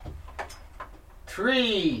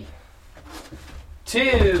3,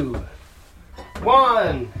 2,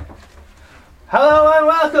 1. Hello and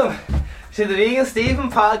welcome to the Vegan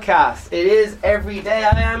Stephen podcast. It is every day.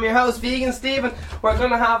 I am your host, Vegan Stephen. We're going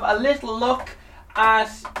to have a little look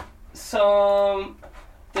at some.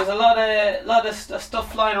 There's a lot of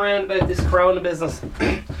stuff flying around about this corona business.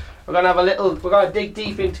 We're going to dig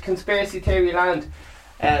deep into conspiracy theory land.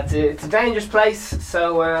 It's a dangerous place,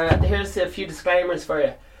 so here's a few disclaimers for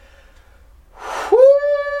you.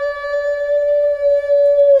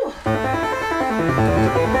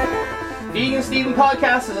 Vegan Stephen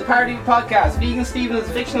podcast is a parody podcast. Vegan Stephen is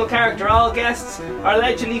a fictional character. All guests are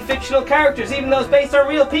allegedly fictional characters, even those based on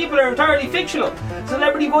real people are entirely fictional.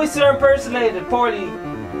 Celebrity voices are impersonated poorly.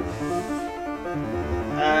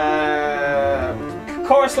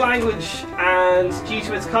 Coarse language and due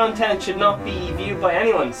to its content should not be viewed by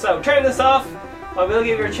anyone. So turn this off. I will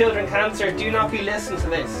give your children cancer. Do not be listening to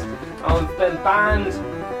this. I've been banned.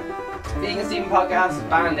 Vegan Stephen podcast is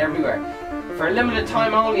banned everywhere. For a limited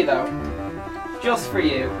time only though. Just for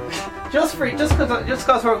you. just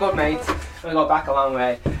because we're good mates. We go back a long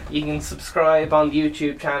way. You can subscribe on the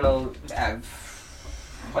YouTube channel.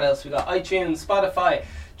 What else we got? iTunes, Spotify.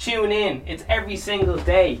 Tune in. It's every single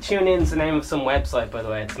day. Tune in's the name of some website, by the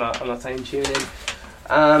way. It's not. I'm not saying tune in.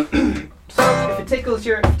 So if it tickles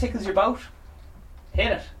your boat,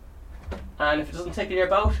 hit it. And if it doesn't tickle your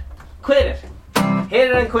boat, quit it. Hit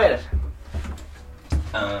it and quit it.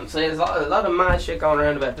 So there's a lot of mad shit going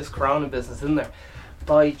around about this corona business, isn't there?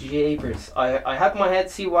 By japers. I had my head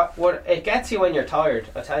see what it gets you when you're tired.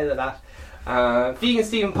 I'll tell you that. Vegan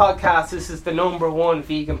Stephen podcast. This is the #1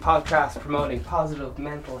 vegan podcast promoting positive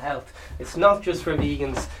mental health. It's not just for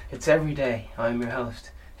vegans. It's every day. I'm your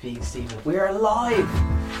host, Vegan Stephen. We are live,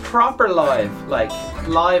 proper live, like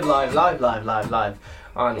live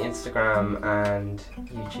on Instagram and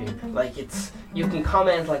YouTube. Like you can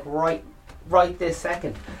comment like right this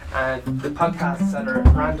second, and the podcasts at a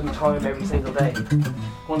random time every single day,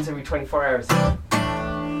 once every 24 hours.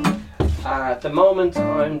 At the moment,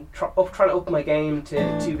 I'm trying to up my game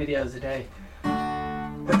to 2 videos a day.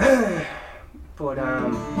 But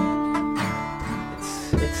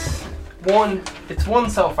it's one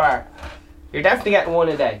so far. You're definitely getting 1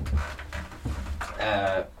 a day.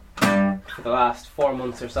 For the last 4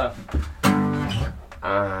 months or so.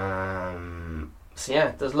 So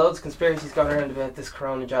yeah, there's loads of conspiracies going around about this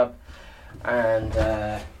corona job, and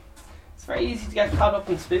it's very easy to get caught up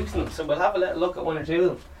in spooks in them. So we'll have a little look at 1 or 2 of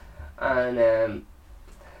them. And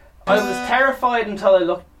I was terrified until I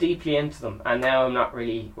looked deeply into them, and now I'm not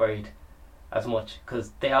really worried as much because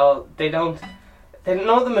none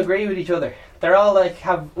of them agree with each other. They're all like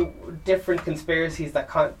have different conspiracies that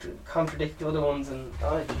contradict the other ones, and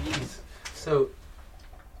oh jeez. So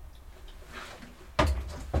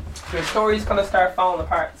their stories kind of start falling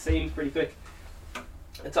apart. It seems pretty quick.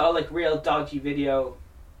 It's all like real dodgy video.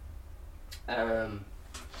 I don't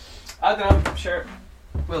know. I'm sure.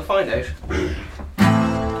 We'll find out.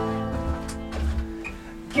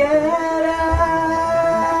 Get out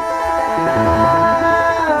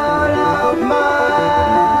of my mind.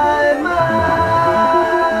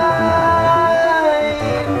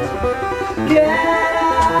 Get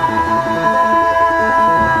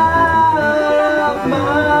out of my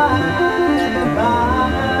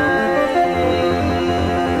mind.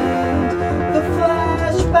 The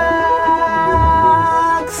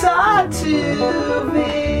flashbacks are too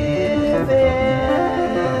vivid.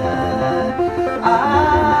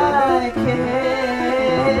 I care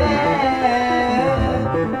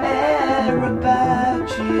about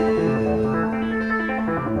you.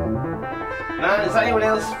 Man, is anyone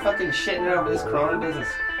else fucking shitting over this corona business?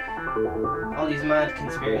 All these mad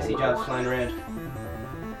conspiracy jobs flying around.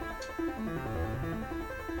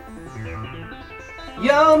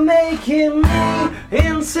 You're making me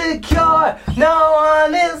insecure. No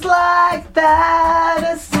one is like that.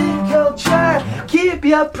 A sick culture. Keep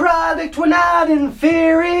your product, we're not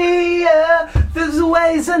inferior. There's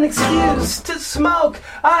always an excuse to smoke.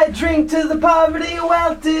 I drink to the poverty,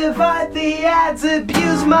 wealth divide the ads,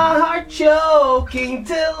 abuse my heart choking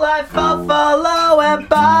till I fall low and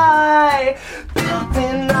buy.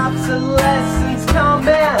 Built-in obsolescence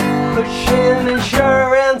combat, pushing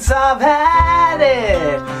insurance, I've had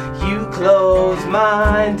it. You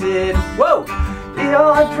close-minded, whoa,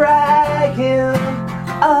 you're dragging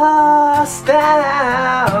us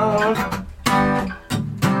down.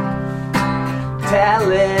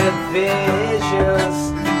 Televisions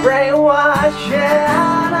brainwashing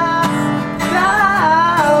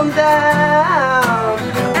us down.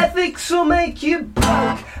 Ethics will make you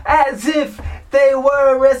broke as if they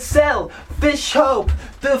were a selfish hope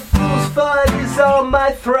The fool's fight is on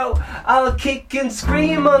my throat. I'll kick and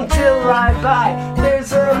scream until I buy.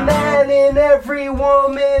 There's a man in every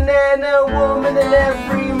woman and a woman in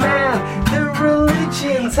every man. The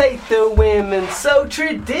religions hate the women, so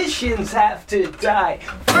traditions have to die.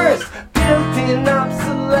 First, built-in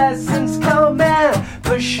obsolescence command.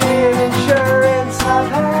 Pushing insurance,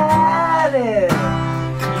 I've had it.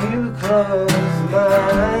 You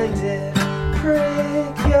close-minded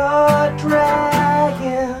prick, you're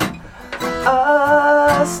dragging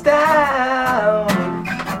us down.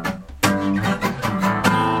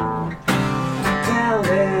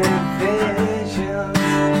 Televisions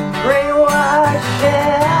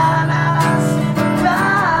brainwashing us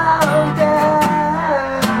down.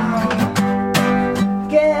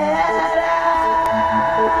 Get out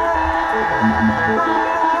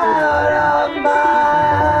of my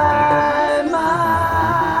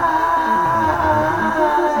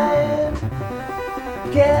mind.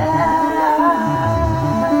 Get out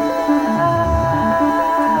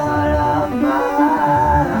of my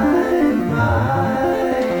mind.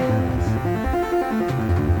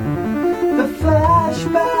 The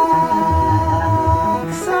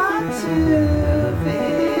flashbacks are too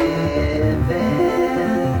vivid.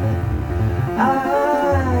 I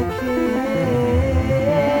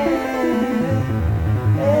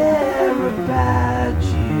care about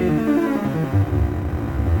you.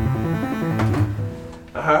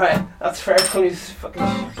 Alright, that's first time he's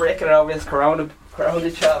fucking breaking it over his corona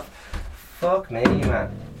chop. Fuck me,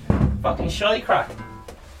 man. Fucking shy crack.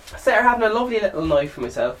 I started having a lovely little night for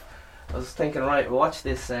myself. I was thinking, right, we'll watch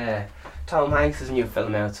this Tom Hanks' new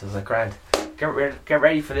film out, so I was like, grand, get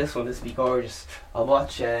ready for this one, this will be gorgeous. I'll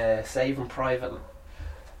watch Saving Private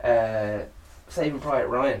Ryan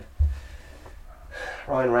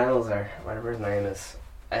Reynolds, or whatever his name is.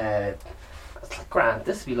 It's like, grand,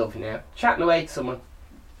 this will be lovely now. Chatting away to someone.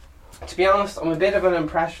 To be honest, I'm a bit of an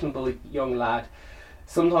impressionable young lad.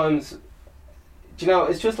 Sometimes, do you know,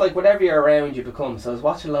 it's just like whatever you're around you become. So I was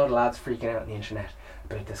watching a load of lads freaking out on the internet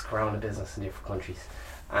about this corona business in different countries,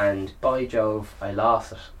 and by Jove, I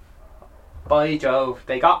lost it. By Jove,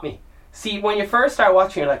 they got me. See, when you first start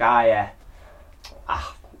watching, you're like,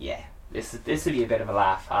 yeah, this will be a bit of a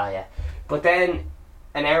laugh, yeah. But then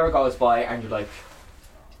an hour goes by and you're like,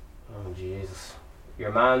 oh Jesus,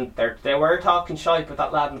 your man, they were talking shite, but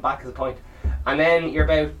that lad in the back is a point. And then you're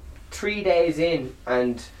about 3 days in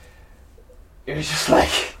and you're just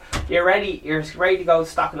like, you're ready to go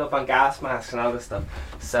stocking up on gas masks and all this stuff.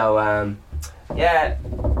 So yeah,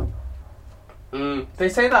 they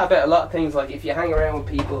say that about a lot of things, like if you hang around with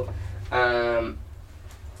people,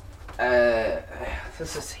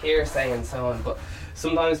 this is hearsay and so on, but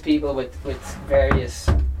sometimes people with various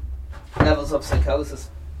levels of psychosis,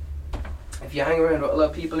 if you hang around with a lot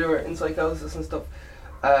of people who are in psychosis and stuff,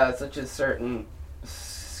 such as certain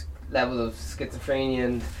levels of schizophrenia,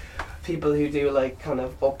 and people who do like kind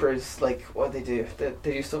of uppers, like what they do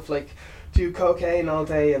stuff like do cocaine all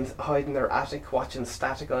day and hide in their attic watching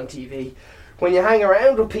Static on TV. When you hang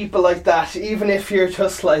around with people like that, even if you're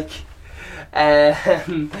just like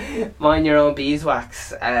mind your own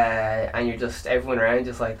beeswax, and you're just everyone around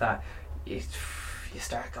just like that, you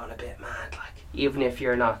start going a bit mad, like, even if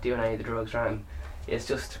you're not doing any of the drugs around. It's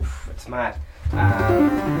just, it's mad.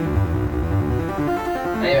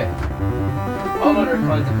 Anyway, all other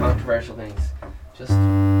kinds of controversial things, just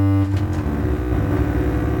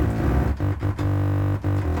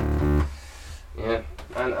yeah,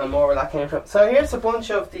 and more where that came from. So here's a bunch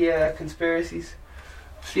of the conspiracies.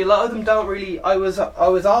 See, a lot of them don't really. I was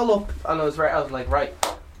all up, and I was like, right,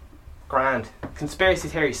 grand, conspiracy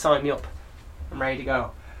theory, sign me up, I'm ready to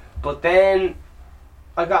go. But then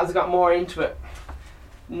as I got more into it,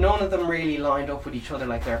 none of them really lined up with each other.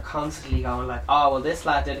 Like, they're constantly going like, oh well, this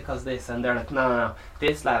lad did it because this, and they're like, no,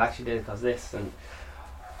 this lad actually did it because this, and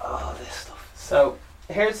all this stuff. So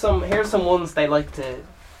here's some ones they like to.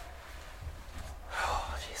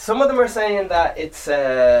 Some of them are saying that it's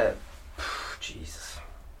Jesus.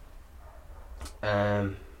 I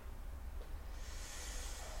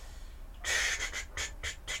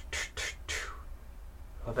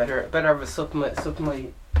better have a supplement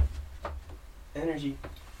energy.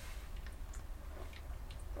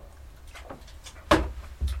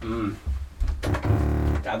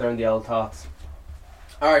 Gathering the old thoughts.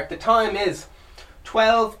 Alright, the time is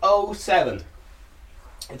 12:07.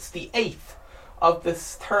 It's the 8th of the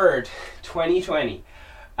 3rd, 2020.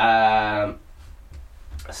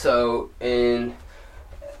 So in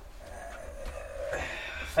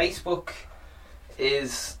Facebook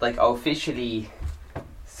is like officially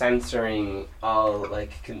censoring all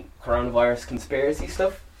like coronavirus conspiracy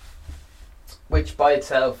stuff. which by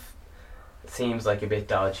itself seems like a bit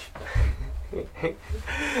dodge.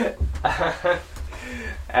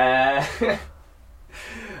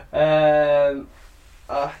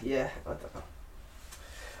 Yeah, I don't know.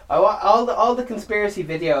 All the conspiracy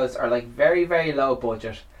videos are like very, very low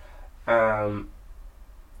budget, and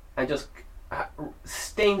just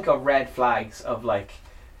stink of red flags of like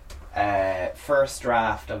first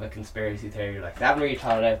draft of a conspiracy theory. Like they haven't really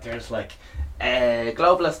thought it out. There's like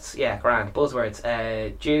globalists, yeah, grand. Buzzwords.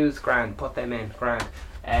 Jews, grand. Put them in, grand.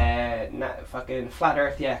 Fucking flat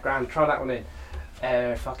Earth, yeah, grand. Throw that one in.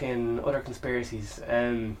 Fucking other conspiracies.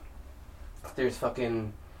 There's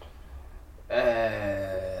fucking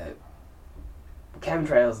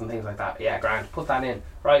chemtrails and things like that. Yeah, grand. Put that in.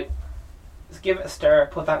 Right. Just give it a stir.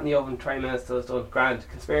 Put that in the oven. 20 minutes till it's done. Grand.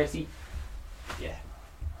 Conspiracy. Yeah.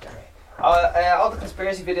 All the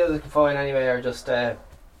conspiracy videos you can find anyway are just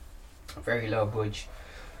very low budge.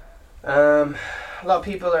 A lot of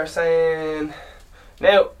people are saying.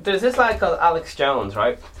 Now, there's this lad called Alex Jones,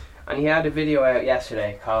 right? And he had a video out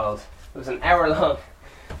yesterday called. It was an hour long.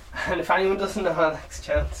 And if anyone doesn't know Alex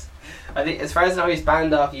Jones, I think, as far as I know, he's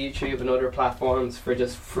banned off YouTube and other platforms for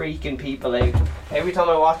just freaking people out. Every time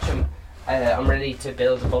I watch him, I'm ready to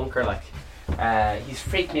build a bunker. Like, he's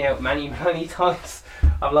freaked me out many, many times.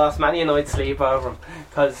 I've lost many a night's sleep over him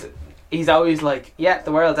because he's always like, "Yeah,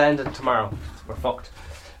 the world's ending tomorrow. We're fucked."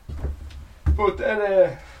 But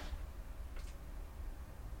then,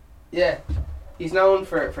 yeah, he's known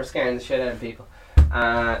for scaring the shit out of people.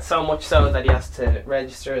 So much so that he has to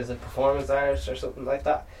register as a performance artist or something like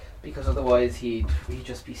that, because otherwise he'd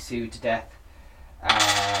just be sued to death.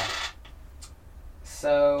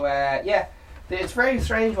 Yeah, it's very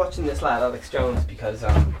strange watching this lad Alex Jones because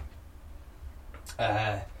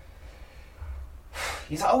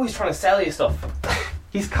he's always trying to sell you stuff.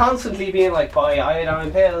 He's constantly being like, buy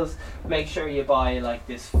iodine pills, make sure you buy like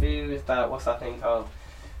this food that, what's that thing called?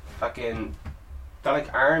 Fucking, they're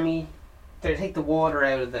like army. They take the water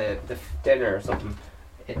out of the dinner or something.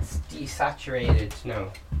 It's desaturated.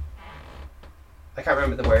 No, I can't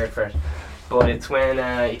remember the word for it. But it's when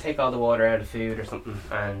you take all the water out of food or something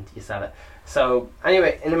and you sell it. So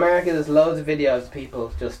anyway, in America there's loads of videos of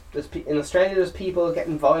people in Australia there's people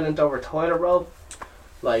getting violent over toilet roll.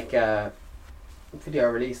 Like video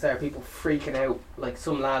released there, people freaking out. Like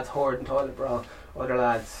some lads hoarding toilet roll, other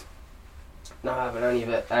lads not having any of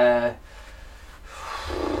it.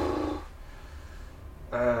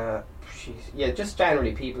 Yeah, just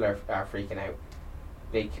generally people are freaking out.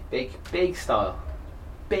 Big style.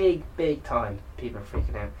 Big time people are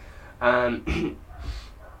freaking out.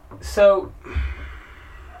 So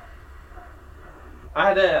I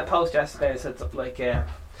had a post yesterday that said something like,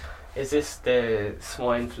 is this the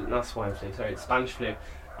Spanish flu?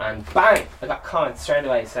 And bang, I got comments straight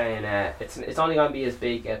away saying it's only going to be as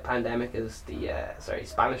big a pandemic as the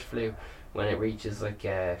Spanish flu when it reaches like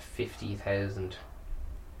 50,000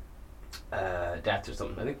 deaths or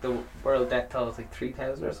something. I think the world death toll is like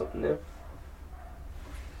 3,000 or something now.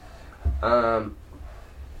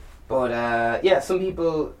 Yeah, some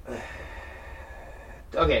people.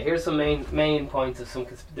 Okay, here's some main points of some.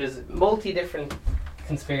 There's different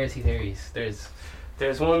conspiracy theories. There's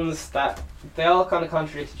ones that they all kind of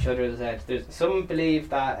contradict each other. There's some believe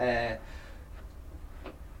that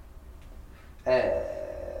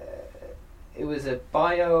it was a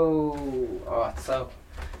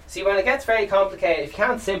see, when it gets very complicated, if you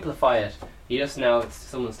can't simplify it, you just know it's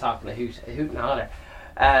someone's talking a hoot and holler.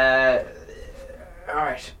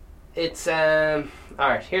 Alright. It's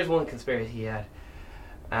alright, here's one conspiracy he had.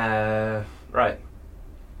 Right.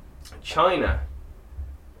 China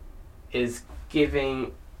is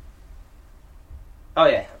giving. Oh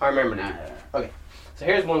yeah, I remember now. Okay. So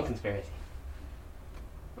here's one conspiracy.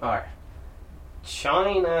 Alright.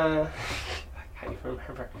 China I can't even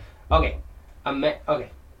remember. Okay.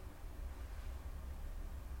 Okay.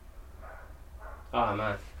 Oh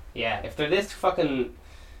man. Yeah, if they're this fucking.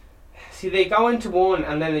 See, they go into one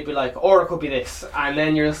and then they'd be like, or it could be this. And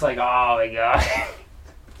then you're just like, oh my god.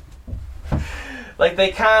 Like,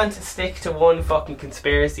 they can't stick to one fucking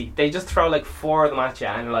conspiracy. They just throw like 4 of them at you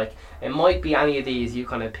and they're like, it might be any of these, you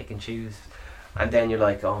kind of pick and choose. And then you're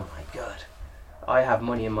like, oh my god, I have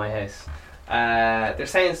money in my house. They're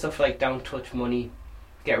saying stuff like, don't touch money,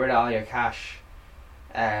 get rid of all your cash,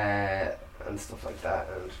 and stuff like that.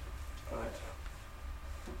 And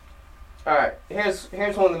alright, here's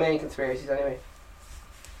one of the main conspiracies anyway.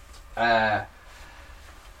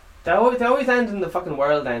 They always end in the fucking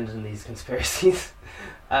world ending these conspiracies.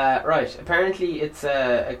 Right, apparently it's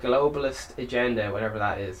a globalist agenda, whatever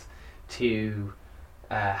that is, to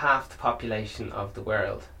half the population of the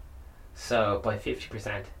world. So by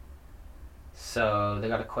 50%. So they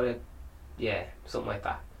got to cut it, yeah, something like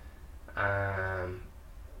that.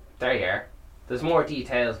 There you are. There's more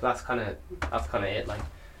details, but that's kind of it. Like,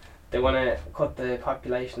 they want to cut the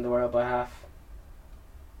population of the world by half.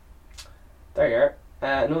 There you are.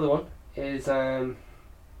 Another one is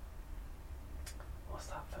what's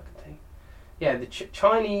that fucking thing? Yeah, the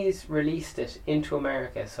Chinese released it into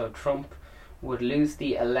America, so Trump would lose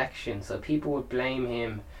the election. So people would blame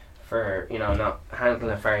him for, not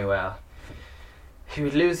handling it very well. He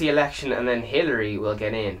would lose the election, and then Hillary will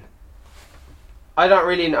get in. I'm not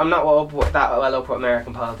that well up with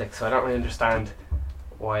American politics, so I don't really understand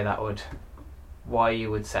why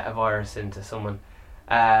you would set a virus into someone.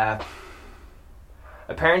 Apparently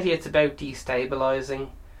it's about destabilizing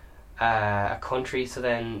a country, so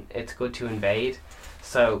then it's good to invade.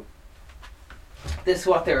 So this is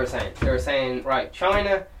what they were saying. They were saying, right,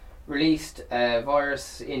 China released a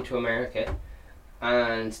virus into America,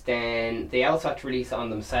 and then they also had to release it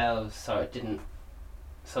on themselves,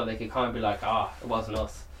 so they could kind of be like, it wasn't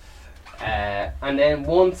us. And then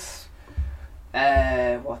once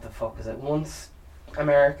once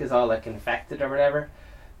America's all like infected or whatever,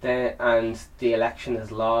 and the election is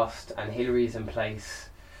lost and Hillary's in place,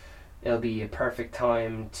 it'll be a perfect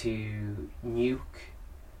time to nuke.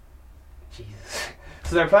 Jesus.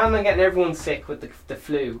 So they're planning on getting everyone sick with the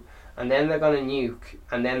flu, and then they're going to nuke,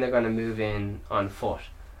 and then they're going to move in on foot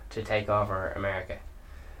to take over America.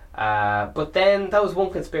 But then that was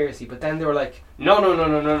one conspiracy. But then they were like,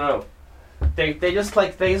 no. They just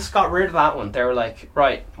got rid of that one. They were like,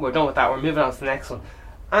 right, we're done with that. We're moving on to the next one.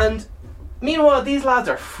 And meanwhile, these lads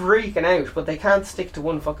are freaking out, but they can't stick to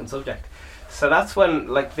one fucking subject. So that's when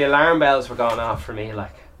the alarm bells were going off for me,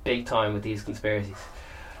 big time with these conspiracies.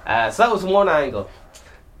 So that was one angle.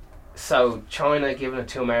 So China giving it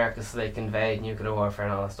to America so they can invade nuclear warfare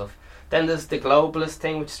and all that stuff. Then there's the globalist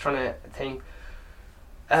thing, which is trying to think.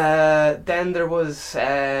 Then there was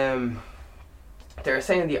they were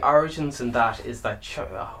saying the origins in that is that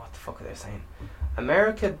what the fuck are they saying?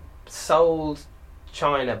 America sold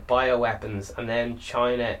China bioweapons, and then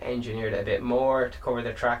China engineered it a bit more to cover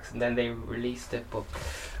their tracks, and then they released it. But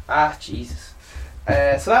Jesus.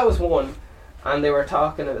 So that was one, and they were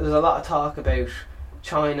talking. There's a lot of talk about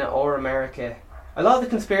China or America. A lot of the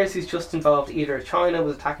conspiracies just involved either China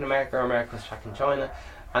was attacking America or America was attacking China,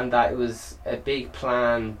 and that it was a big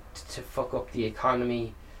plan to fuck up the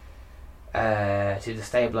economy, to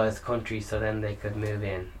destabilize the country, so then they could move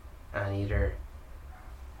in and either,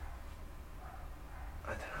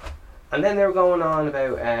 I don't know. And then they were going on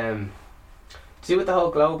about to do with the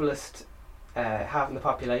whole globalist having the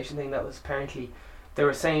population thing. That was apparently, they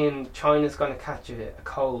were saying China's going to catch a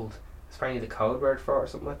cold. It's apparently the code word for it or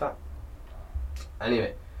something like that.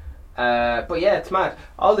 Anyway, but yeah, it's mad.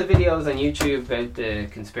 All the videos on YouTube about the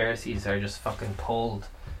conspiracies are just fucking pulled.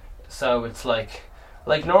 So it's like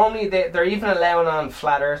normally they're even allowing on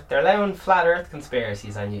flat earth. They're allowing flat earth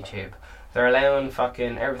conspiracies on YouTube. They're allowing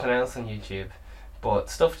fucking everything else on YouTube. But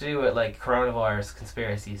stuff to do with coronavirus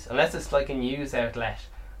conspiracies, unless it's a news outlet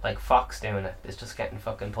like Fox doing it, it's just getting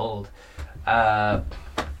fucking pulled. But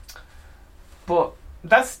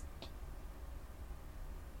that's,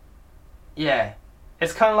 yeah,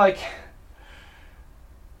 it's kind of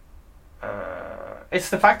it's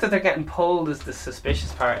the fact that they're getting pulled is the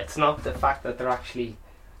suspicious part. It's not the fact that they're actually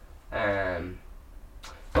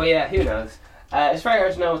but yeah, who knows. It's very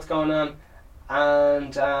hard to know what's going on.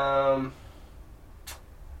 And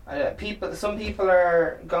some people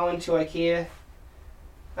are going to IKEA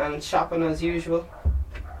and shopping as usual.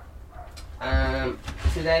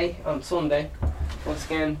 Today, on Sunday, once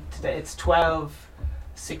again, today it's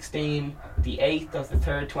 12/16, the 8th of the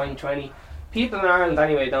 3rd, 2020. People in Ireland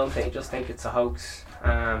anyway just think it's a hoax.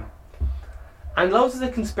 And loads of the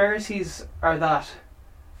conspiracies are that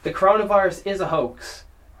the coronavirus is a hoax,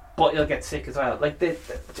 but you'll get sick as well. To be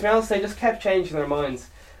honest, they just kept changing their minds.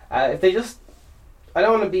 I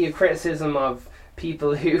don't want to be a criticism of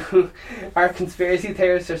people who are conspiracy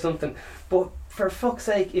theorists or something, but for fuck's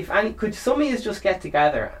sake, could some of you just get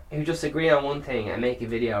together who just agree on one thing and make a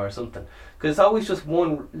video or something? Because it's always just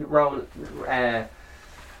one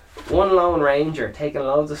lone ranger taking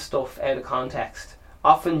loads of stuff out of context.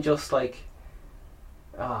 Often just oh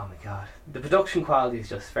my god, the production quality is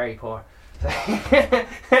just very poor.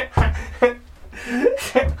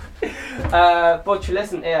 But you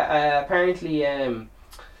listen, apparently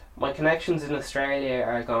my connections in Australia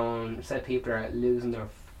are going, said people are losing their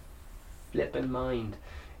flipping mind.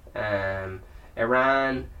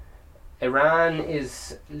 Iran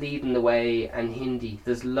is leading the way, and Hindi.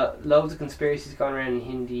 There's loads of conspiracies going around in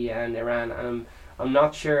Hindi and Iran, and I'm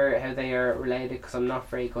not sure how they are related because I'm not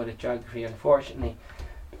very good at geography, unfortunately.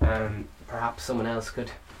 Perhaps someone else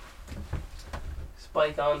could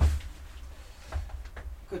spike on.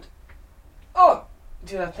 Good. Oh,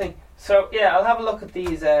 do that thing. So yeah, I'll have a look at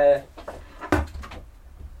these. I'll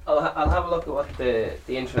have a look at what the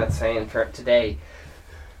internet's saying for today.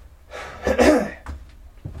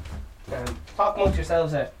 Talk amongst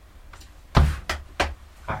yourselves out.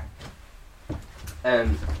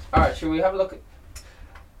 Alright, should we have a look at...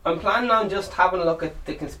 I'm planning on just having a look at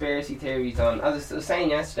the conspiracy theories on... As I was saying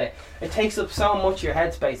yesterday, it takes up so much of your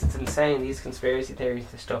headspace, it's insane, these conspiracy theories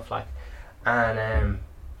and stuff like. And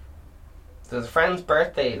there was a friend's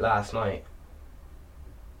birthday last night,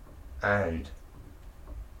 and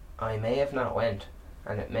I may have not went,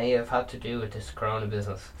 and it may have had to do with this corona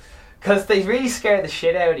business. Because they really scare the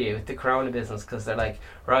shit out of you with the corona business, because they're like,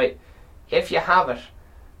 right, if you have it,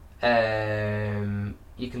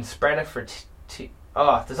 you can spread it for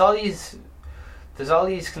there's all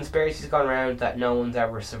these conspiracies going around that no one's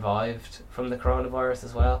ever survived from the coronavirus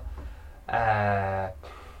as well.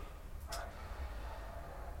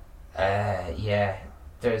 Yeah,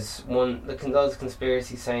 there's one, those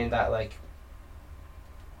conspiracies saying that like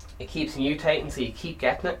it keeps mutating, so you keep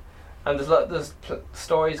getting it, and there's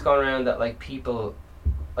stories going around that like people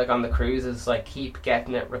like on the cruises like keep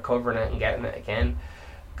getting it, recovering it, and getting it again.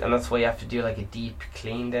 And that's why you have to do like a deep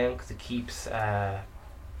clean down, because it keeps what's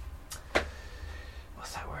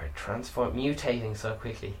that word, mutating so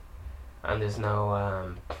quickly. And there's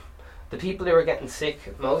no the people who are getting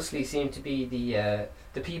sick mostly seem to be the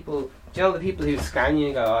people, do you know, the people who scan you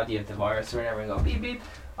and go, oh, do you have the virus or whatever, and go beep beep.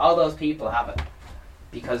 All those people have it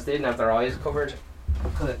because they didn't have their eyes covered,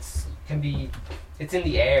 because it's in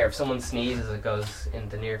the air. If someone sneezes, it goes in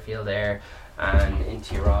the near field air and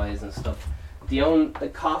into your eyes and stuff. The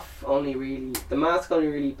mask only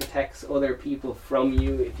really protects other people from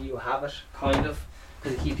you if you have it, kind of,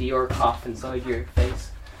 because it keeps your cough inside your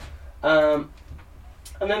face. And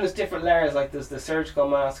then there's different layers, like there's the surgical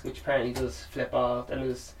mask, which apparently does flip off,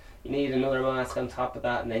 then you need another mask on top of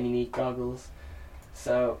that, and then you need goggles.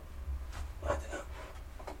 So, I don't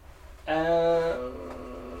know.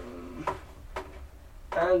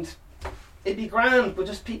 And it'd be grand, but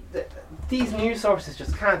just these news sources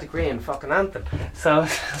just can't agree on fucking anything. So,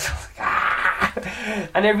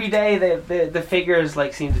 and every day the figures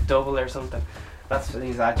like seem to double or something. That's an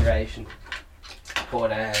exaggeration.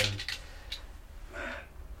 But yeah.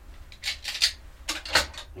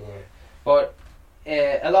 But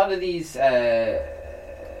a lot of these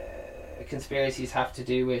conspiracies have to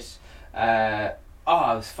do with it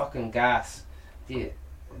was fucking gas. The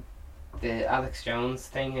Alex Jones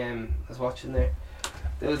thing I was watching there.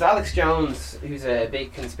 There was Alex Jones, who's a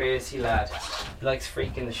big conspiracy lad. He likes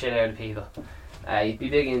freaking the shit out of people. He'd be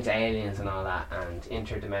big into aliens and all that, and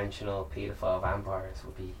interdimensional paedophile vampires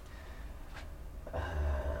would be a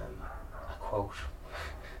quote.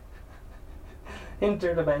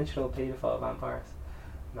 Interdimensional paedophile vampires.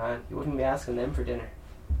 Man, you wouldn't be asking them for dinner.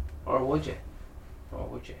 Or would you? I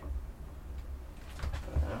don't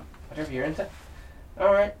know. Whatever you're into.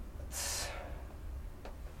 Alright.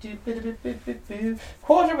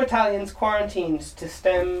 Quarter battalions quarantined to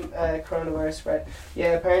stem coronavirus spread.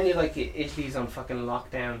 Yeah, apparently like Italy's on fucking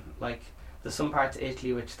lockdown. Like there's some parts of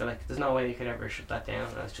Italy which they're like, there's no way you could ever shut that down,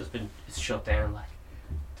 and it's shut down, like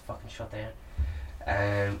it's fucking shut down.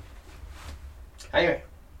 Anyway,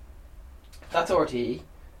 that's RTE.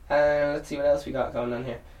 Let's see what else we got going on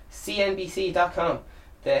here. CNBC.com.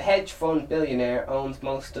 The hedge fund billionaire owns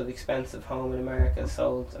most of expensive home in America,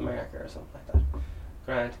 sold America or something like that.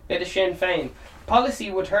 Grand. Bit of Sinn Féin.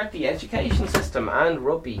 Policy would hurt the education system, and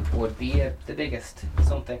rugby would be the biggest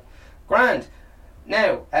something. Grand.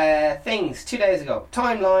 Now, things 2 days ago.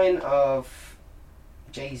 Timeline of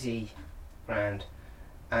Jay-Z. Grand.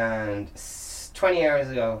 And 20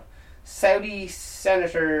 hours ago. Saudi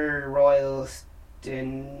Senator Royals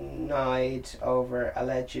denied over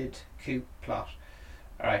alleged coup plot.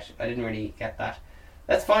 Alright, I didn't really get that.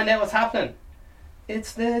 Let's find out what's happening.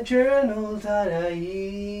 It's the journal.ie.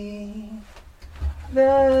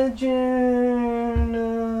 The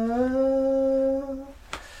journal.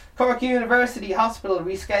 Cork University Hospital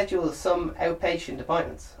reschedules some outpatient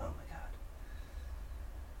appointments. Oh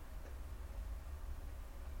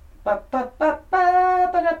my god.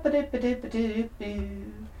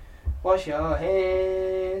 Wash your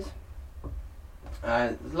hands.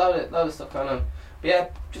 There's a lot of stuff going on. But yeah,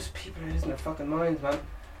 just people are losing their fucking minds, man.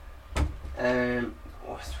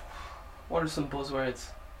 What are some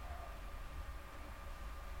buzzwords?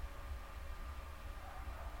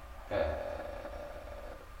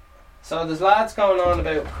 So there's lads going on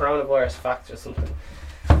about coronavirus facts or something.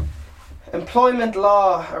 Employment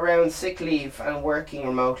law around sick leave and working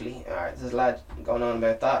remotely. Alright, there's a lad going on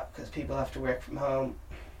about that because people have to work from home.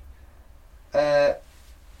 Oh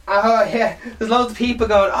yeah, there's loads of people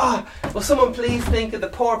going, will someone please think of the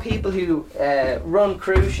poor people who run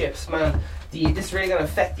cruise ships, man. This is really going to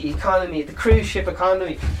affect the economy, the cruise ship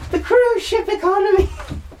economy. The cruise ship economy!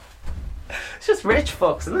 It's just rich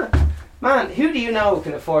fucks, isn't it? Man, who do you know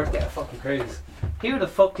can afford to get a fucking cruise? Who the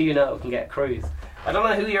fuck do you know can get a cruise? I don't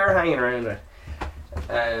know who you're hanging around with.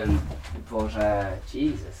 But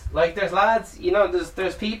Jesus. Like, there's lads, you know,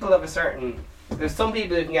 there's people of a certain... There's some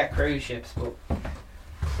people who can get cruise ships, but...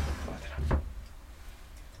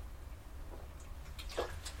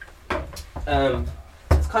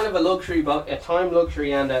 It's kind of a luxury, a time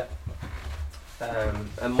luxury and a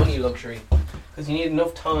money luxury, because you need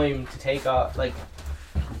enough time to take off. Like,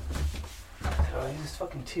 I don't know, it's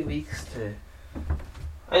fucking 2 weeks to.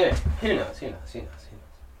 Anyway, who knows?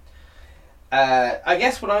 I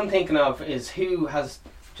guess what I'm thinking of is who has. Do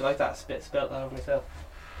you like that? Spelt that over myself.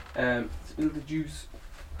 Spill the juice.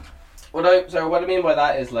 What I mean by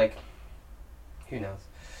that is, like, who knows?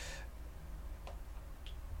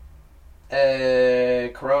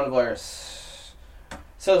 Coronavirus.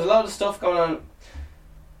 So there's a lot of stuff going on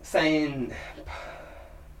saying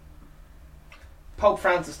Pope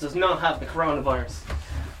Francis does not have the coronavirus.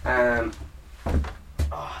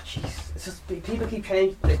 Jeez, it's just people keep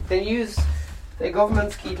changing. The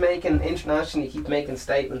governments keep making internationally keep making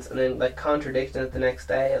statements and then like contradicting it the next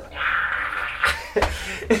day.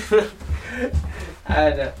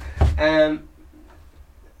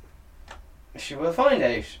 Sure, we'll find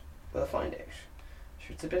out. Sure,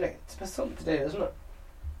 it's about something to do, isn't it?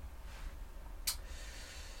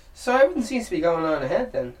 So everything seems to be going on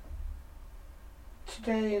ahead then.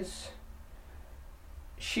 Today is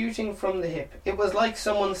shooting from the hip. It was like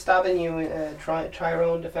someone stabbing you in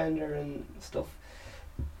Tyrone Defender and stuff.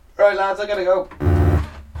 Right, lads, I gotta go.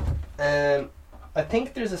 I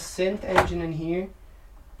think there's a synth engine in here.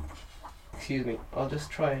 Excuse me, I'll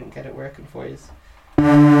just try and get it working for you. So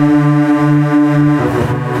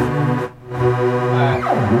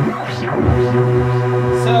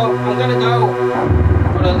I'm gonna go,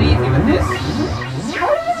 but I'll leave you with this.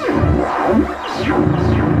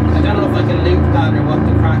 I don't know if I can loop that or what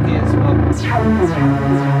the crack is, but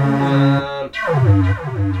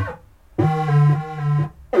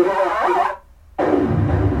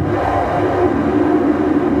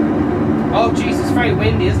oh jeez, it's very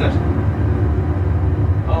windy, isn't it?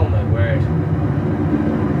 Oh my word.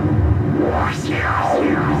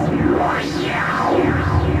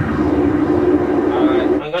 Alright,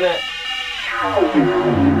 I'm gonna...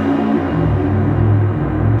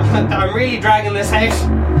 I'm really dragging this out.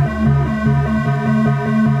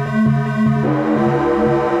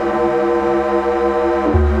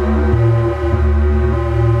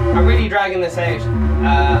 I'm really dragging this out.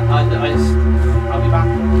 I'll be back.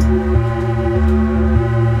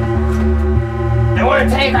 They want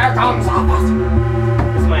to take our guns off us.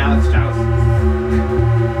 This is my Alex Jones.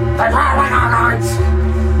 They're throwing our guns.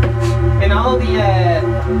 In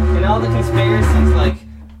all the conspiracies, like,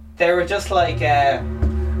 they were just like,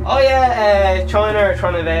 China are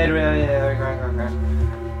trying to invade.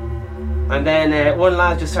 And then one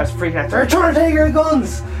lad just starts freaking out. They're trying to take our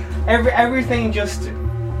guns. Everything just.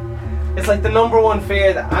 It's like the number one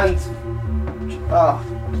fear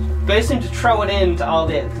they seem to throw it into all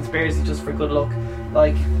the conspiracy just for good luck.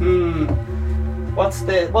 Like, what's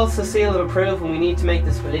the seal of approval? We need to make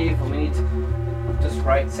this believable. We need to just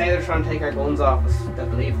say they're trying to take our guns off us. They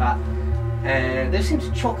believe that, and they seem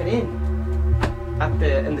to chuck it in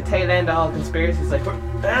the tail end of all conspiracies. Like,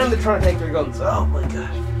 and they're trying to take their guns. Oh my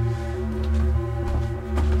god!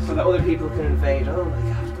 So that other people can invade. Oh my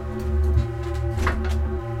god!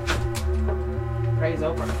 Praise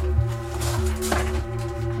Oprah.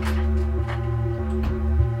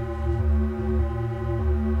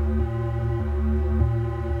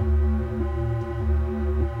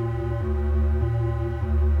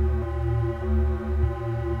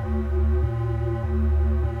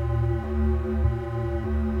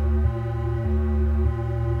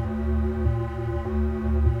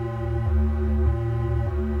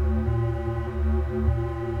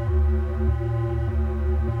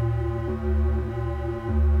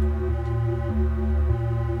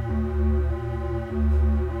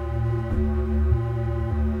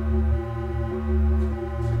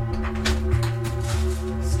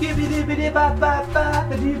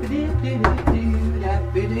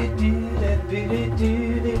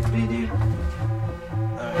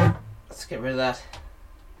 Alright, let's get rid of that.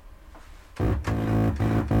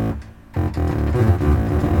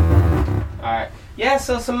 Yeah,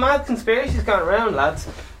 so some mad conspiracies going around, lads.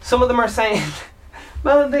 Some of them are saying,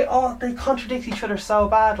 man, they contradict each other so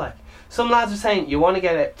bad. Like, some lads are saying you want to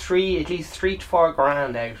get at least 3 to 4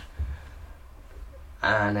 grand out,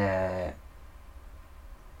 and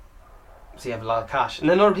so you have a lot of cash. And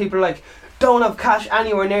then other people are like, don't have cash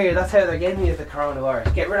anywhere near you. That's how they're giving you the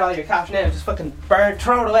coronavirus. Get rid of all your cash now. Just fucking throw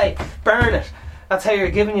it away, burn it. That's how you're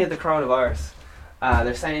giving you the coronavirus.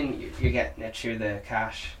 They're saying you're getting it through the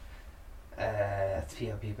cash. That's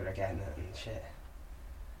how people are getting it and shit.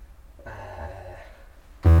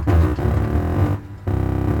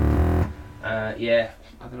 Yeah,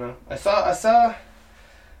 I don't know. I saw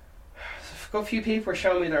a few people were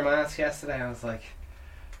showing me their masks yesterday. I was like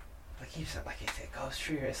you said, like it goes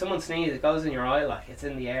through your. If someone sneezes, it goes in your eye, like it's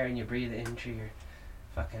in the air and you breathe it in through your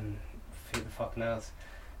fucking. Who the fuck knows?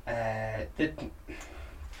 When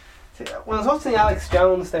I was watching Alex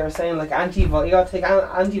Jones, they were saying like you got to take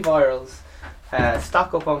antivirals,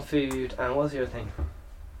 stock up on food, and what was the other thing?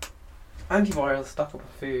 Antivirals, stock up on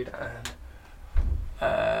food, and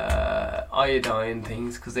iodine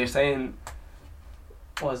things, because they're saying,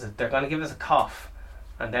 what was it? They're going to give us a cough,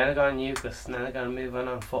 and then they're going to nuke us, and then they're going to move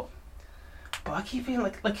on foot. But I keep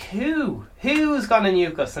feeling like who's going to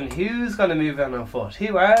nuke us and who's going to move on foot?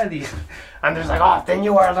 Who are these? And there's like, oh, the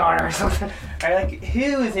New World Order or something. Or like,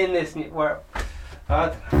 who is in this world?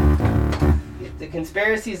 The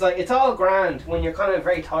conspiracies, like, it's all grand when you're kind of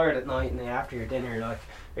very tired at night and after your dinner, like,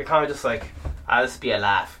 you're kind of just like, I'll just be a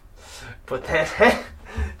laugh. But then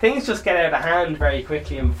things just get out of hand very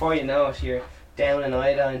quickly, and before you know it, you're down in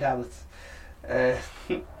iodine tablets. Alright,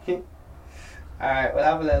 we'll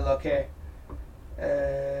have a little look here.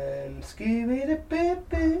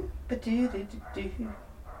 Scooby-Doo-Boo-Boo-Ba-Doo-Doo-Doo.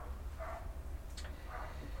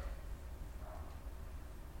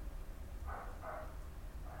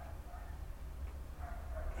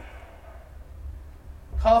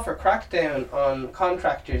 Call for crackdown on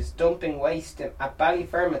contractors dumping waste at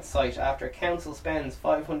Ballyfermot site after council spends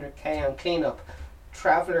 500k on clean-up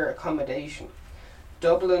traveller accommodation.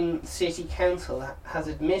 Dublin City Council has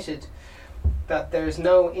admitted that there's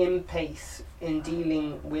no impasse in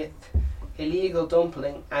dealing with illegal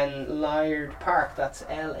dumping and Laird Park, that's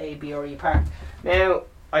Labre Park. Now,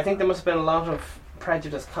 I think there must have been a lot of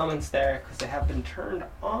prejudiced comments there because they have been turned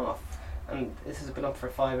off, and this has been up for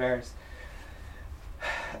 5 hours.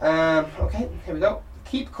 Okay, here we go.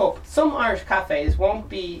 Keep Cup. Some Irish cafes won't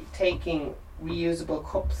be taking reusable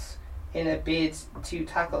cups in a bid to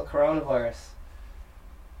tackle coronavirus.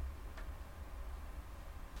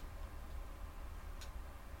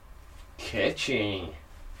 Kitching.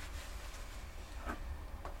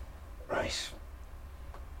 Right.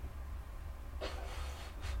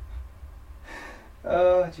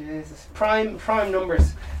 Oh Jesus. Prime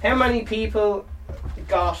numbers. How many people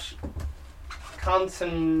got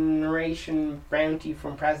concentration bounty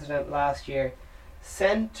from President last year?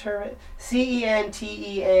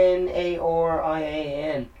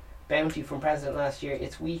 CENTENARIAN bounty from President last year.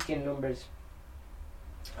 It's weak in numbers.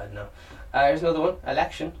 I don't know. There's another one.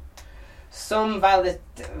 Election. Some alright,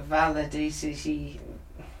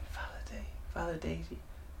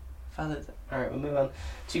 we'll move on.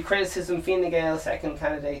 To criticism, Fine Gael second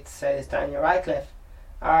candidate, says Daniel Radcliffe.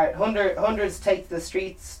 Alright, hundreds take the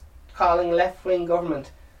streets calling left-wing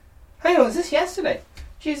government. Hang on, was this yesterday?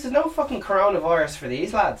 Jesus, no fucking coronavirus for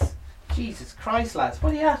these lads. Jesus Christ, lads,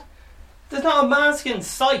 what are you at? There's not a mask in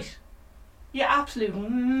sight. You absolute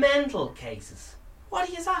mental cases. What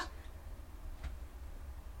are you at?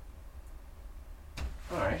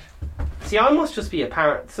 Alright. See, I must just be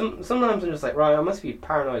a sometimes I'm just like, right, I must be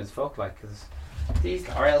paranoid as fuck, like, because these,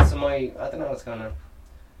 or else I don't know what's going on.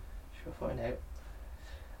 We'll find out.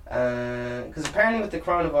 Because apparently with the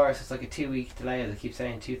coronavirus, it's like a 2-week delay, as I keep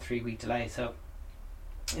saying, 2-3 week delay. So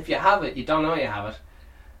if you have it, you don't know you have it,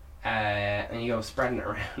 and you go spreading it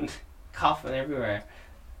around, coughing everywhere,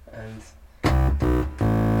 and I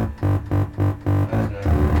don't know.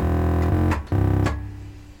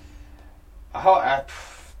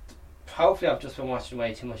 Hopefully I've just been watching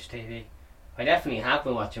way too much TV. I definitely have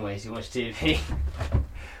been watching way too much TV.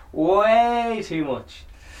 Way too much.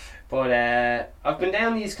 But I've been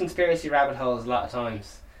down these conspiracy rabbit holes a lot of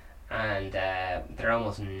times, and they're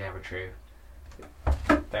almost never true.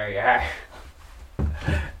 There you are.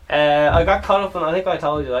 I got caught up in, I think I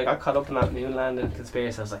told you, I got caught up in that moon landing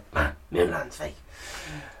conspiracy. I was like, man, moon landing's fake.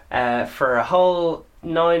 For a whole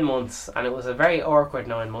 9 months, and it was a very awkward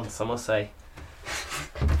 9 months, I must say.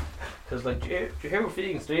 Because, like, do you hear what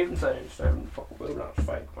Vegan Stephen saying? He's saying, fucking moon landing's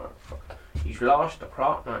fake, man. He's lost the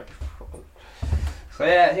plot, man. So,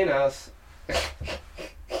 yeah, who knows?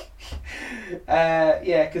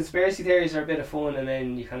 Yeah, conspiracy theories are a bit of fun, and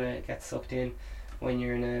then you kind of get sucked in when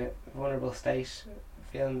you're in a vulnerable state,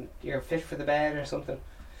 feeling you're fit for the bed or something,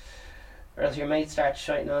 or else your mate starts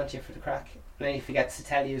shouting on to you for the crack, and then he forgets to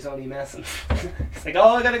tell you he's only messing. It's like,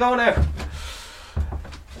 oh, I gotta go now,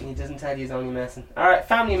 and he doesn't tell you he's only messing. Alright,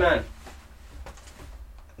 Family Man.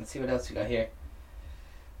 Let's see what else we got here.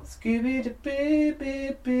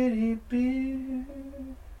 Scooby-Doo-boo-boo-boo-boo.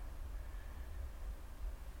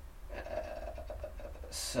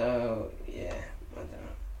 So, yeah, I don't know.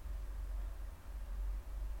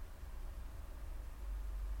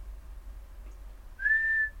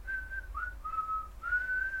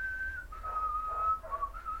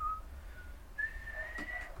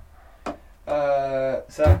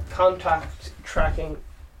 So contact tracking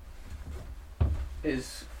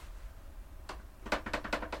is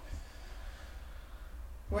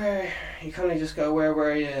where you kind of just go, where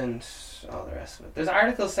were you, and all the rest of it. There's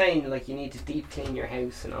articles saying like you need to deep clean your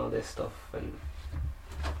house and all this stuff, and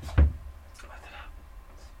I don't know.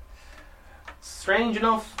 Strange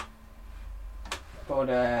enough, but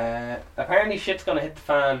apparently shit's gonna hit the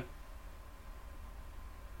fan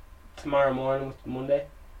tomorrow morning with Monday.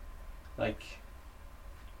 Like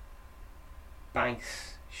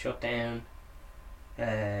banks shut down.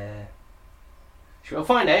 Sure, we'll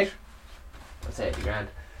find out. I'd say it'd be grand.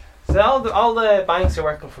 So all the banks are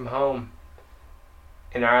working from home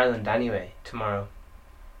in Ireland anyway tomorrow.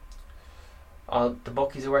 All the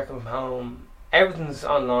bookies are working from home. Everything's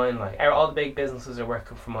online. Like all the big businesses are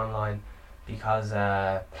working from online because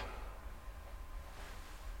that's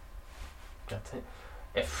it.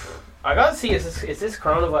 If I gotta see, is this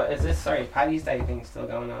coronavirus? Is this Paddy's Day thing still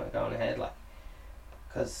going ahead? Like,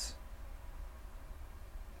 because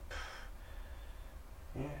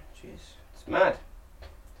yeah, jeez, it's mad.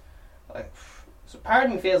 Like, so part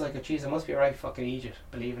of me feels like, geez, I must be a right fucking idiot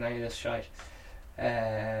believing any of this shite.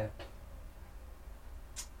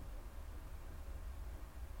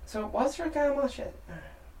 So what's your gamma shit?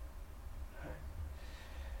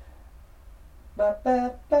 That's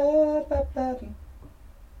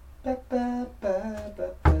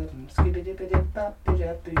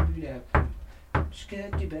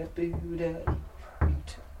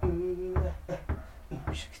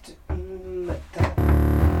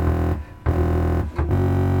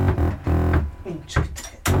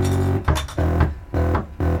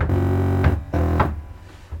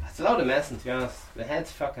a load of messing, to be honest. My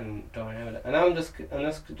head's fucking going out with it. And I'm just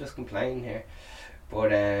complaining here.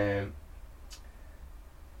 But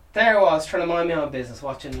there I was, trying to mind my own business,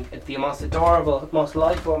 watching the most adorable, most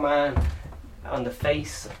likeable man on the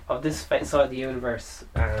face of this side of the universe,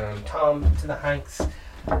 Tom to the Hanks.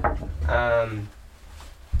 And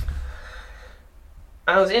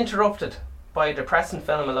I was interrupted by a depressing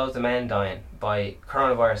film of loads of men dying by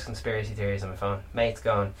coronavirus conspiracy theories on my phone. Mates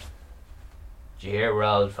going, "Did you hear, we're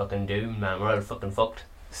all fucking doomed, man, we're all fucking fucked.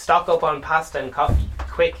 Stock up on pasta and coffee,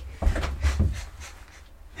 quick."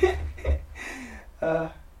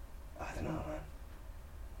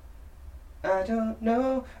 I don't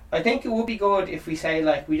know. I think it would be good if we say,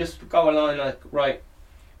 like, we just go along like, right,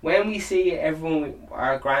 when we see everyone,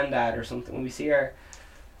 our granddad or something, when we see our,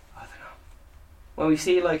 I don't know, when we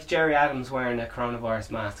see like Jerry Adams wearing a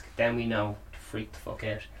coronavirus mask, then we know to freak the fuck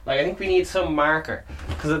out. Like, I think we need some marker,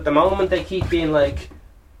 because at the moment they keep being like,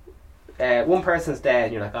 one person's dead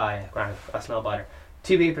and you're like, oh yeah, grand, that's no bother.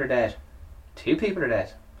 2 people are dead. 2 people are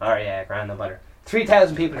dead. Oh yeah, grand, no bother.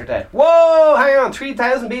 3,000 people are dead. Whoa, hang on,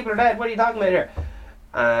 3,000 people are dead. What are you talking about here?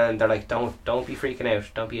 And they're like, don't be freaking out.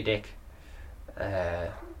 Don't be a dick.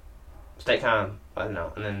 Stay calm. I don't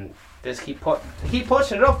know. And then just keep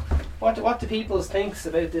pushing it up. What do people think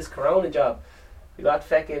about this corona job? We got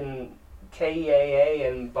fucking KAA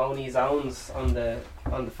and Boney Zones on the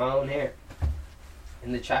phone here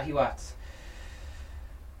in the chatty wats.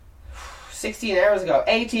 16 hours ago,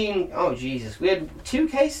 18, oh Jesus, we had 2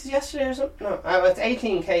 cases yesterday or something? No, it's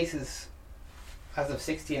 18 cases as of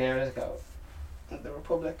 16 hours ago in the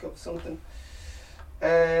Republic of something.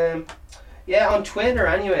 Yeah, on Twitter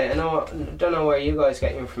anyway, I don't know where you guys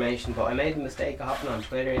get your information, but I made the mistake of hopping on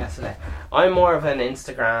Twitter yesterday. I'm more of an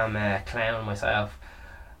Instagram clown myself,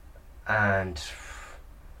 and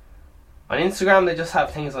on Instagram they just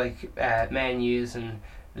have things like men using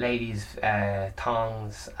ladies'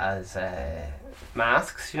 thongs as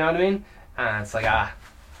masks, you know what I mean? And it's like,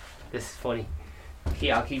 this is funny.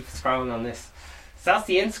 I'll keep scrolling on this. So that's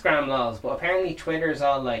the Instagram laws, but apparently Twitter's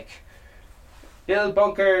all like Bill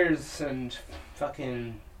Bunkers and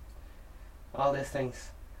fucking all these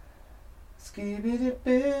things.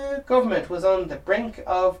 Scooby-Doo. Government was on the brink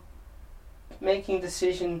of making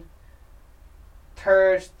decision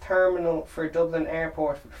third terminal for Dublin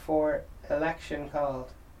Airport before election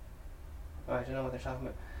called. Oh, I don't know what they're talking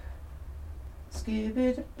about.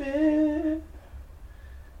 Skibidi-boo.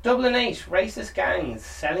 Dublin 8, racist gangs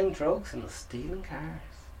selling drugs and stealing cars.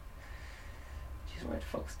 Jeez, where the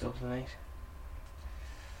fuck's Dublin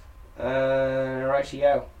 8?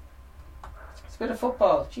 Rightio. It's a bit of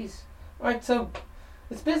football, jeez. Right, so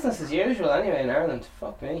it's business as usual anyway in Ireland.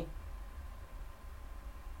 Fuck me.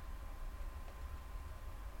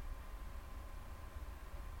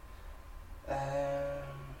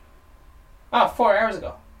 4 hours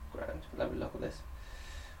ago. Grand. Let me look at this.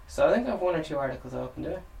 So I think I have 1 or 2 articles open,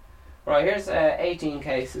 do I? Right, here's 18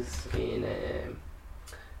 cases in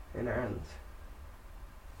Ireland.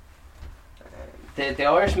 The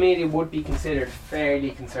Irish media would be considered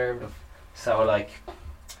fairly conservative. So, like,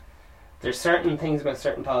 there's certain things about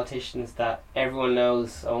certain politicians that everyone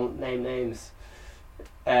knows, I won't name names,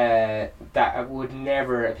 that would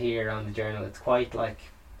never appear on the journal. It's quite like,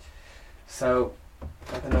 so,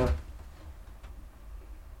 I don't know.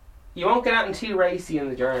 You won't get out too racy in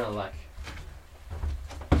the journal, like,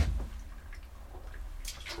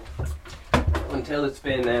 until it's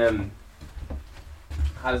been,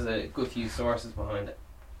 has a good few sources behind it.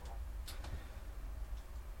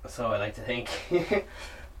 So I like to think.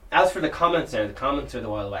 As for the comments there, the comments are the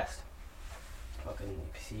Wild West. Fucking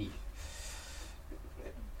see.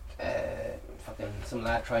 Fucking some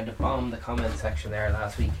lad tried to bomb the comment section there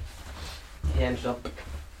last week. He ended up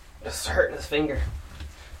just hurting his finger.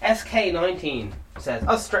 SK19 says,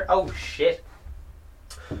 oh shit.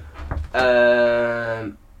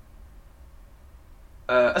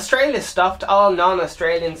 Australia stopped all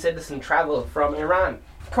non-Australian citizen travel from Iran.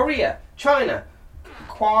 Korea, China,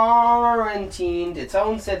 quarantined its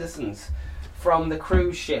own citizens from the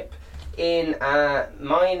cruise ship in a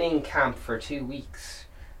mining camp for 2 weeks,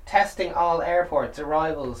 testing all airports,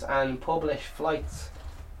 arrivals and publish flights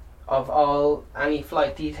of any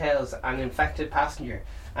flight details and infected passenger.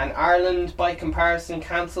 And Ireland, by comparison,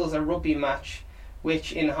 cancels a rugby match,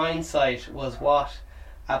 which in hindsight was what?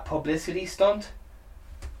 A publicity stunt?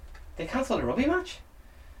 They cancelled a rugby match?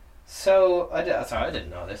 So, I didn't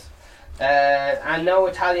know this. And no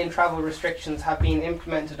Italian travel restrictions have been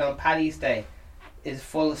implemented on Paddy's Day. Is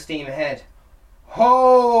full steam ahead.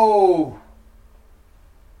 Ho!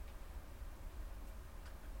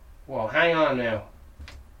 Whoa, hang on now.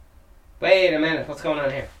 Wait a minute, what's going on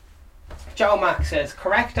here? Joe Mack says,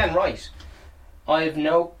 correct and right. I have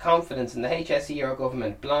no confidence in the HSE or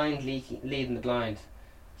government. Blind leading the blind,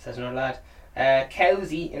 says another lad.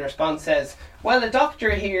 Cowsey in response says, well, a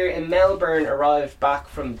doctor here in Melbourne arrived back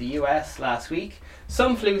from the US last week.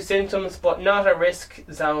 Some flu symptoms, but not a risk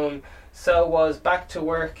zone, so was back to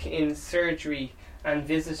work in surgery and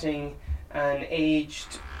visiting an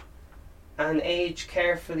aged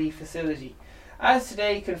carefully facility. As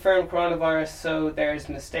today confirmed coronavirus, so there's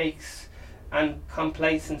mistakes and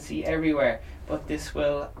complacency everywhere, but this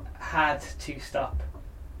will had to stop.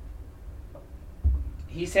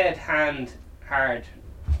 He said hard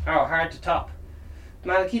to top.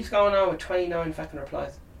 Man, it keeps going on with 29 fucking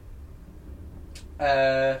replies.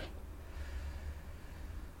 Oh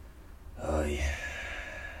yeah.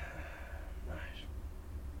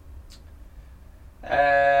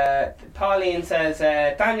 Right. Pauline says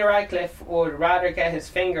Daniel Radcliffe would rather get his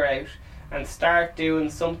finger out and start doing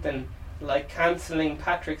something like cancelling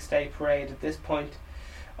Patrick's Day parade at this point.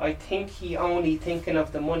 I think he only thinking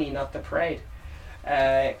of the money, not the parade.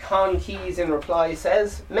 Con Keys in reply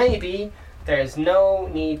says, maybe there's no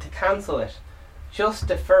need to cancel it. Just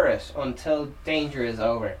defer it until danger is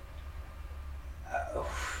over.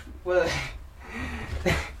 Well,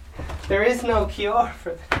 there is no cure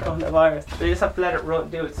for the coronavirus. They just have to let it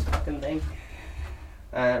do its fucking thing.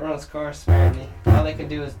 It runs course, apparently. All they can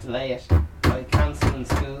do is delay it by cancelling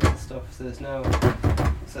schools and stuff, so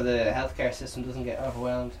the healthcare system doesn't get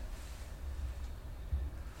overwhelmed.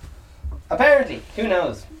 Apparently, who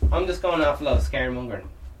knows? I'm just going off a lot of scaremongering.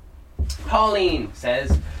 Pauline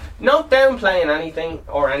says, not downplaying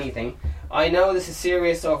anything. I know this is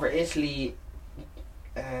serious over Italy.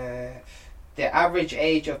 The average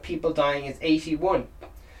age of people dying is 81,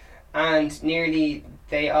 and nearly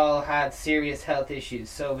they all had serious health issues,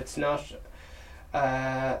 so it's not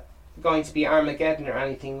going to be Armageddon or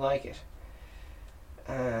anything like it.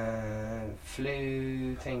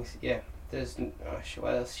 Flu things, yeah. There's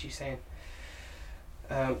what else is she saying?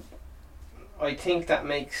 I think that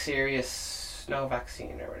makes serious no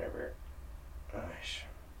vaccine or whatever.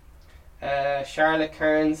 Charlotte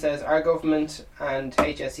Kern says, our government and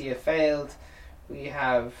HSE have failed. We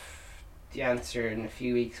have the answer in a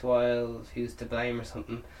few weeks while who's to blame or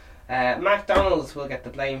something. McDonald's will get the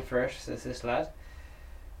blame for it, says this lad.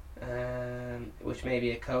 Which may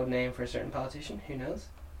be a code name for a certain politician, who knows.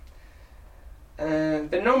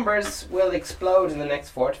 The numbers will explode in the next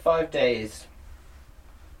 4 to 5 days.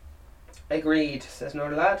 Agreed, says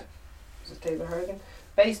another lad. Says Taylor Harrigan.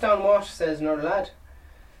 Based on what, says another lad.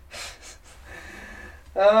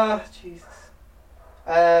 Oh, Jesus.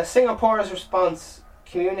 Singapore's response: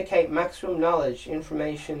 communicate maximum knowledge,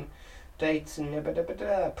 information, dates, and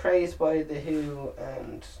praised by the WHO,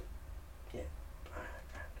 and yeah.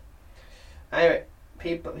 Anyway,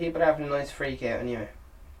 people are having a nice freak out anyway.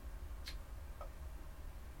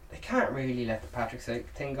 They can't really let the Patrick's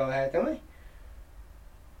thing go ahead, can they?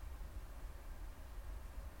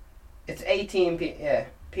 It's 18 people. Yeah,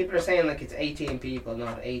 people are saying like it's 18 people,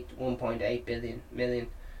 not 1.8 million.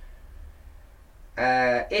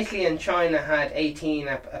 Italy and China had 18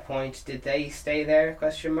 at a point. Did they stay there?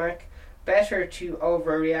 Question mark. Better to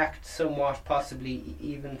overreact somewhat, possibly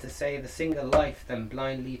even to save a single life, than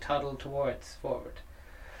blindly toddle forward.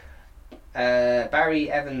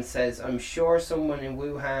 Barry Evans says, I'm sure someone in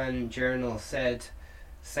Wuhan Journal said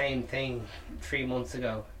same thing 3 months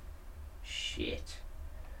ago. Shit.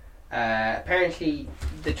 Apparently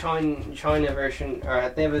the China version, or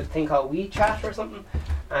they have a thing called WeChat or something,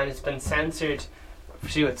 and it's been censored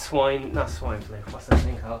to do with not swine flu, what's that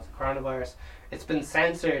thing called? Coronavirus. It's been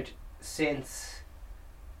censored since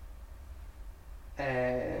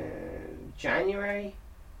January.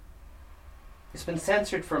 It's been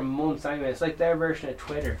censored for months anyway. It's like their version of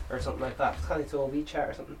Twitter or something like that. It's kind of called WeChat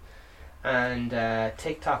or something. And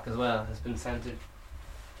TikTok as well has been censored.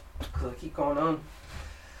 Because I keep going on.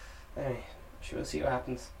 Anyway, we'll see what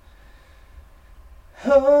happens.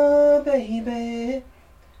 Oh, baby.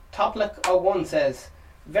 Toplic01 says,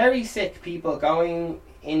 very sick people going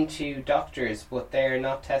into doctors, but they're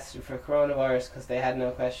not tested for coronavirus because they had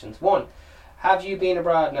no questions. 1. Have you been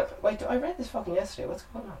abroad? No. Wait, I read this fucking yesterday. What's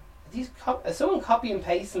going on? Is someone copy and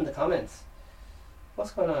paste in the comments?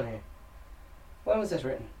 What's going on here? When was this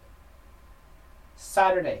written?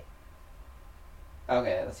 Saturday.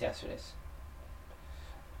 Okay, that's yesterday's.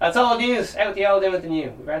 That's all news. Out the old, in with the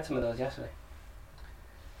new. We read some of those yesterday.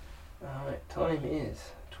 Alright, time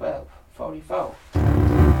is 12:44.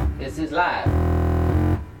 This is live.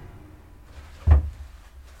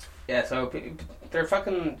 Yeah, so they're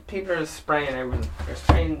fucking, people are spraying everything. They're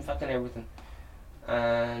spraying fucking everything.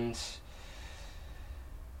 And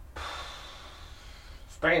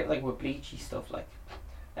spraying it like with bleachy stuff, like.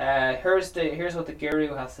 Here's what the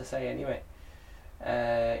guru has to say anyway.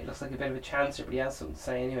 He looks like a bit of a chancer, but he has something to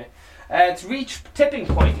say anyway. It's reached tipping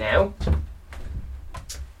point now.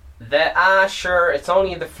 Sure, it's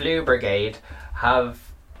only the flu brigade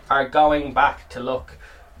are going back to look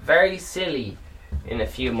very silly in a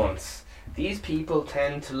few months. These people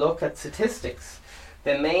tend to look at statistics.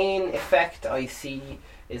 The main effect I see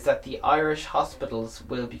is that the Irish hospitals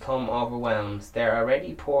will become overwhelmed. They're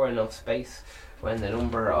already poor enough space when the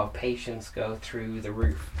number of patients go through the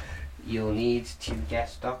roof. You'll need to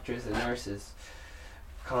get doctors and nurses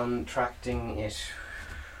contracting it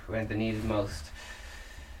when they need it most.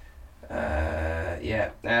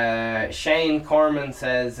 Shane Corman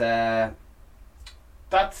says,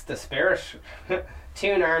 that's the spirit.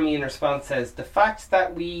 Toon Army in response says, the fact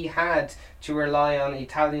that we had to rely on the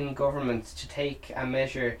Italian government to take a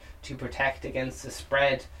measure to protect against the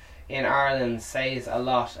spread in Ireland says a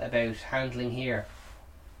lot about handling here.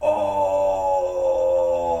 Oh,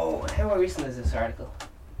 how recent is this article?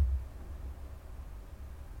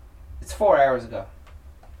 It's 4 hours ago.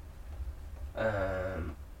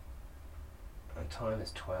 And time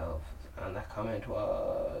is 12, and that comment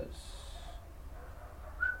was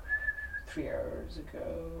 3 hours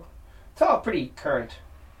ago. It's all pretty current.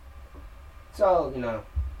 It's all,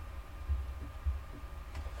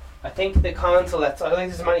 I think the comments I don't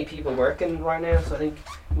think there's many people working right now, so I think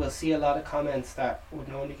we'll see a lot of comments that would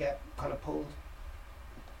normally get kind of pulled.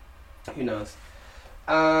 Who knows?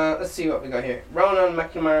 Let's see what we got here. Ronan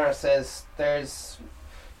McNamara says there's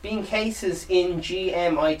been cases in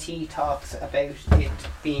GMIT talks about it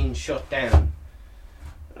being shut down.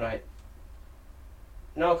 Right.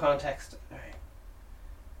 No context.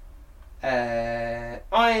 Right.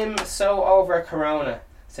 I'm so over Corona,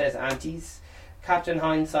 says Aunties. Captain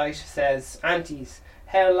Hindsight says, Aunties,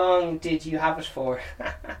 how long did you have it for?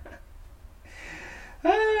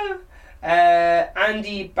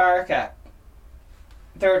 Andy Barca.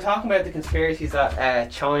 They were talking about the conspiracies that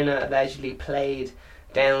China allegedly played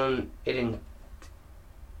down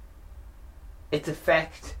its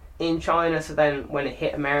effect in China, so then when it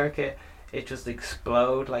hit America it just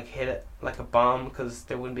explode, like hit it like a bomb because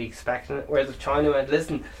they wouldn't be expecting it. Whereas if China went,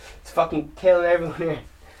 listen, it's fucking killing everyone here,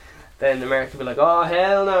 then America would be like, oh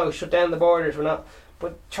hell no, shut down the borders, we're not.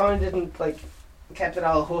 But China didn't, like, kept it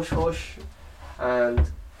all hush hush, and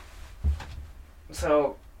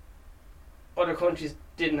so other countries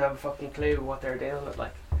didn't have a fucking clue what they were dealing with.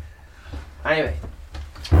 Like, anyway,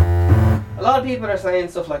 a lot of people are saying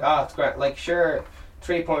stuff like, oh, it's great, like, sure,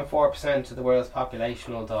 3.4% of the world's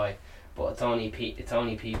population will die, but it's only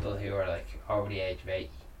people who are like over the age of 80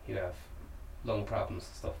 who have lung problems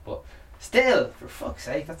and stuff. But still, for fuck's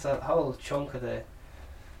sake, that's a whole chunk of the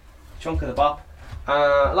bop.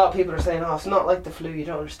 A lot of people are saying, oh, it's not like the flu, you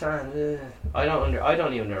don't understand. I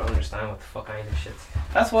don't even understand what the fuck any of this shit's.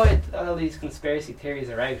 That's why all these conspiracy theories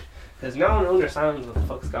are out, because no one understands what the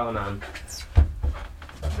fuck's going on.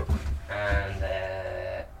 And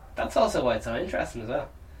that's also why it's so interesting as well.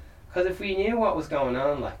 Because if we knew what was going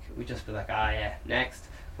on, like, we'd just be like, ah yeah, next.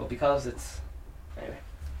 But because it's, anyway,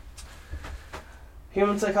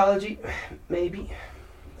 human psychology, maybe.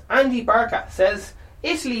 Andy Barca says,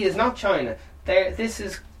 Italy is not China. This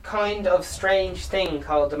is kind of strange thing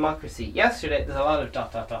called democracy. Yesterday, there's a lot of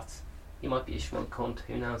dots. You might be a schmuck cunt,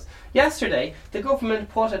 who knows. Yesterday, the government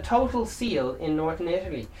put a total seal in northern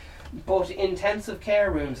Italy, but intensive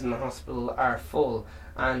care rooms in the hospital are full,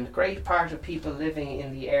 and great part of people living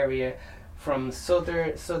in the area from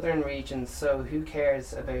southern regions. So who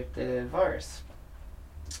cares about the virus?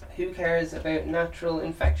 Who cares about natural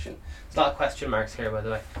infection? There's a lot of question marks here, by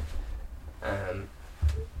the way.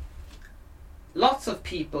 Lots of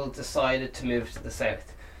people decided to move to the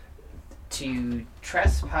south to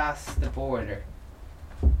trespass the border.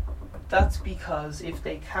 That's because if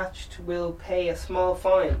they catched, will pay a small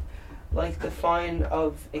fine, like the fine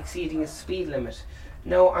of exceeding a speed limit.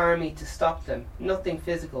 No army to stop them, nothing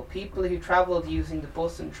physical. People who travelled using the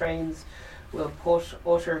bus and trains will put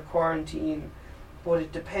utter quarantine, but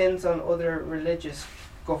it depends on other religious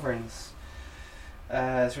governs.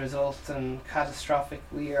 As a result, and catastrophic,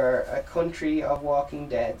 we are a country of walking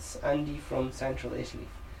deads. Andy from central Italy.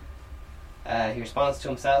 He responds to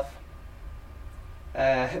himself.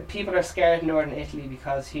 People are scared in northern Italy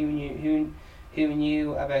because who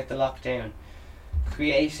knew about the lockdown?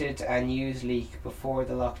 Created a news leak before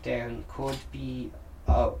the lockdown could be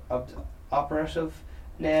operative.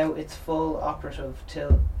 Now it's full operative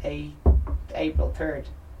till April 3rd.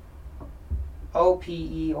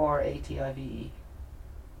 OPERATIVE.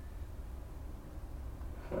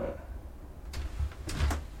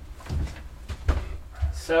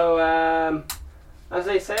 So, as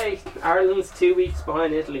they say, Ireland's 2 weeks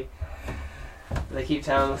behind Italy. They keep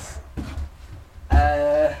telling us.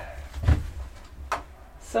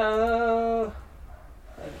 So,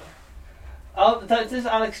 this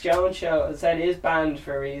Alex Jones show, as I said, is banned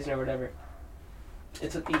for a reason or whatever.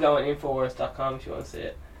 It's you go on Infowars.com if you want to see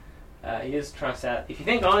it. He is trying to sell. If you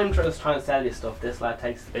think I'm just trying to sell you stuff, this lad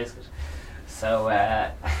takes the biscuit. So,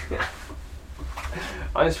 I'm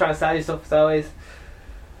just trying to sell you stuff as always.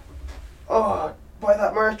 Oh, buy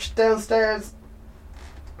that merch downstairs.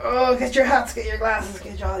 Oh, get your hats, get your glasses,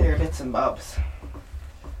 get all your bits and bobs.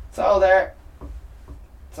 It's all there.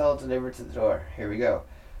 It's all delivered to the door. Here we go.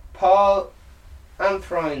 Paul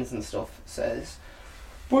Anthrines and stuff says,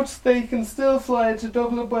 but they can still fly to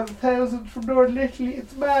Dublin by the thousand from northern Italy.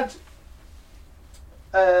 It's mad.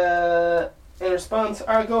 In response,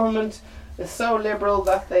 our government is so liberal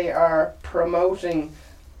that they are promoting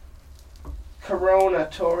Corona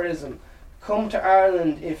tourism. Come to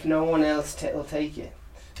Ireland if no one else will take you.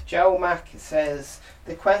 Joe Mack says,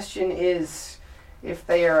 the question is, if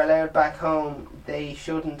they are allowed back home, they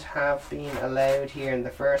shouldn't have been allowed here in the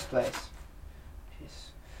first place.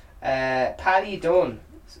 Paddy Dunn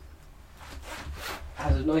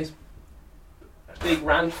has a nice big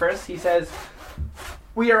rant for us. He says,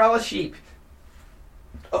 we are all sheep.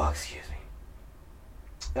 Oh, excuse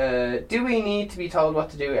me. Do we need to be told what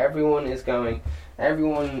to do? Everyone is going.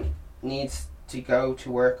 Everyone needs to go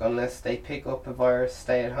to work unless they pick up a virus,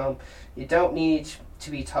 stay at home. You don't need to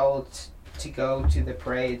be told to go to the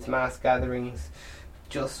parades, mass gatherings,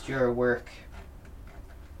 just your work.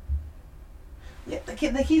 Yeah,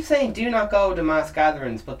 they keep saying do not go to mass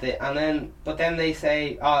gatherings, but then they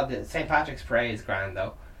say, oh, the St. Patrick's Parade is grand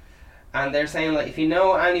though, and they're saying like if you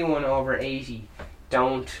know anyone over 80,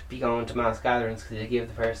 don't be going to mass gatherings because you give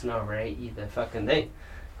the person over 80 the fucking thing,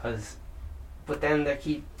 but then they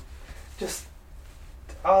keep just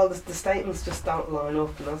all the statements just don't line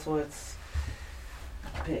up, and that's why it's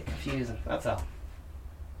a bit confusing. That's all.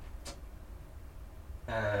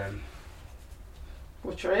 But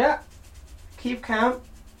sure, yeah. Keep calm.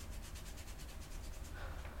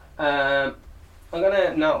 I'm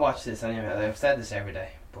gonna not watch this anyway. I've said this every day,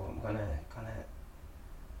 but I'm gonna.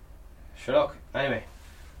 Sure, look. Anyway,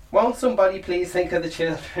 won't somebody please think of the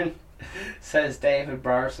children? Says David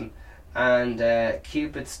Barton, and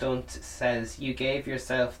Cupid Stunt says, "You gave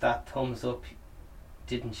yourself that thumbs up,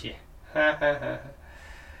 didn't you?" Alright,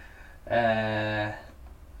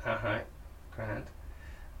 grand.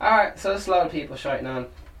 Alright, so there's a lot of people shouting on.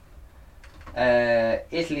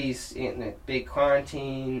 Italy's in a big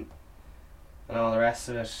quarantine and all the rest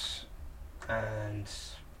of it, and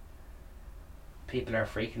people are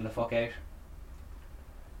freaking the fuck out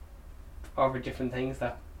over different things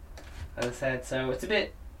that, as I said, so it's a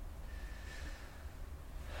bit,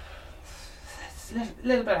 it's a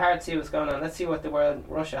little bit hard to see what's going on. Let's see what the world,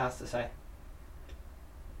 Russia has to say.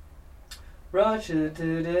 Russia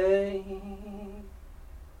today.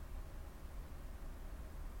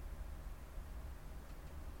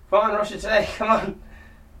 Come on, Russia today, come on.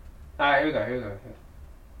 Alright, here we go.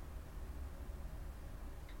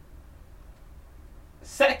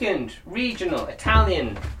 Second regional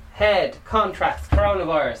Italian head contracts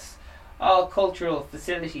coronavirus. All cultural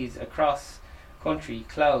facilities across country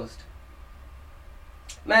closed.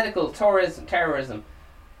 Medical terrorism.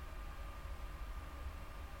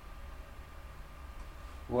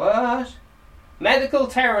 What? Medical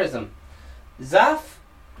terrorism. ZARIF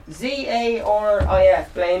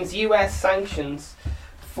blames US sanctions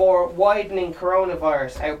for widening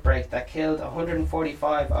coronavirus outbreak that killed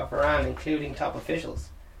 145 of Iran, including top officials.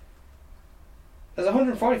 There's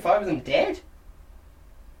 145 of them dead?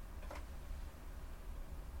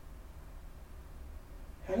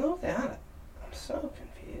 I know if they had it. I'm so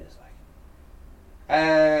confused.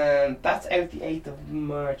 That's out the 8th of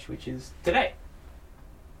March, which is today.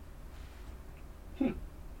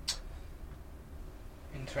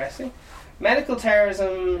 Interesting. Medical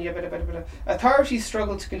terrorism. Authorities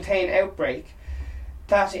struggle to contain outbreak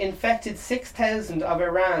that infected 6,000 of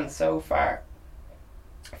Iran so far.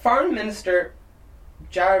 Foreign Minister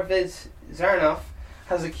Javid Zarnoff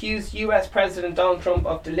has accused US President Donald Trump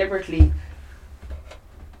of deliberately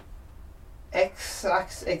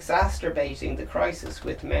exacerbating the crisis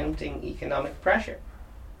with mounting economic pressure.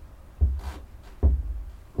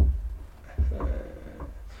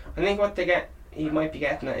 I think what he might be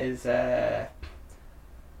getting at is there's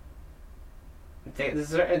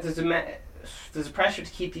a pressure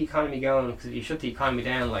to keep the economy going, because if you shut the economy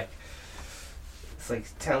down, like, it's like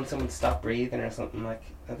telling someone to stop breathing or something. Like,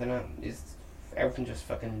 I don't know, everything just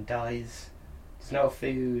fucking dies. There's no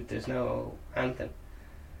food, there's no anything.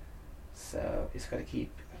 So it's got to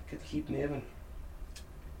keep moving.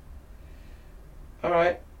 All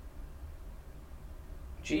right.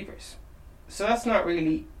 Jeepers. So that's not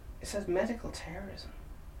really. It says medical terrorism.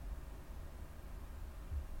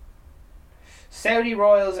 Saudi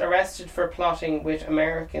royals arrested for plotting with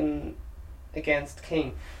American against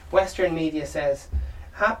king. Western media says,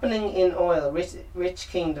 happening in oil rich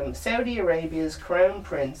kingdom, Saudi Arabia's crown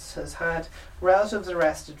prince has had relatives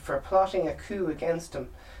arrested for plotting a coup against him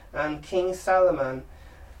and King Salman,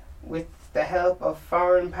 with the help of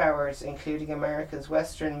foreign powers, including America's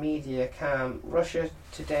Western media cam. Russia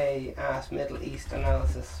Today asked Middle East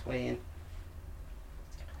analysis weigh in.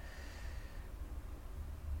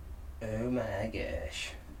 Oh my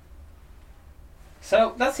gosh.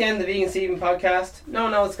 So that's the end of the Vegan Steven podcast. No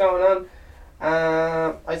one knows what's going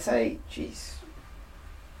on. I'd say, jeez,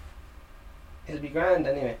 it'll be grand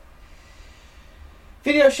anyway.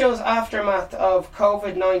 Video shows aftermath of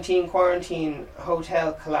COVID-19 quarantine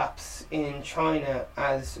hotel collapse in China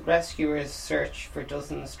as rescuers search for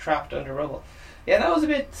dozens trapped under rubble. Yeah, that was a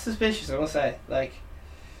bit suspicious, I must say. Like,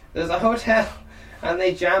 there's a hotel and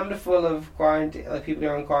they jammed it full of quarantine, like people who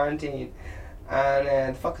are in quarantine,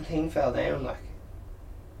 and the fucking thing fell down, like.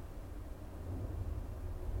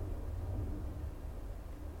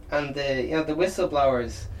 And the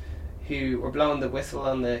whistleblowers who were blowing the whistle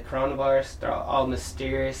on the coronavirus, they're all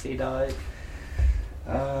mysteriously died.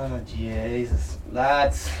 Oh, Jesus.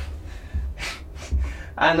 Lads.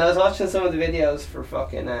 And I was watching some of the videos for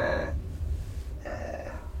fucking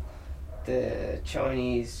the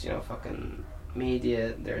Chinese, fucking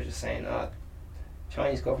media. They're just saying,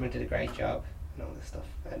 Chinese government did a great job and all this stuff.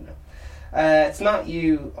 I don't know. It's not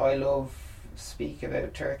you I love speak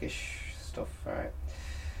about Turkish stuff, alright.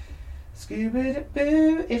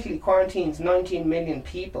 Scooby-Doo. Italy quarantines 19 million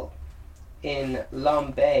people in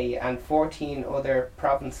Lombay and 14 other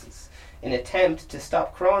provinces in attempt to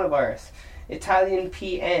stop coronavirus. Italian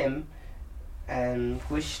PM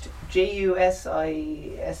GUSISEPP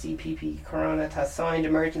Coronet has signed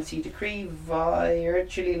emergency decree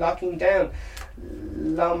virtually locking down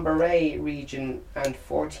Lombardy region and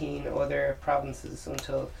 14 other provinces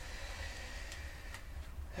until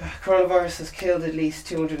coronavirus has killed at least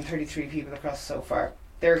 233 people across so far.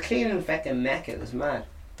 They were cleaning in fucking Mecca. It was mad.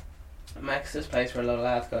 Mecca's this place where a lot of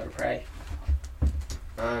lads go to pray,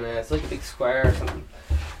 and it's like a big square or something.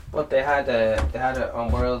 But they had it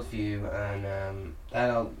on Worldview, and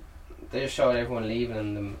they just showed everyone leaving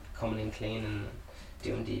and them coming in clean and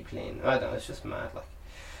doing deep clean. I don't know, it's just mad. Like,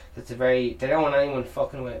 they don't want anyone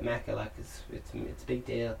fucking with Mecca. Like, it's a big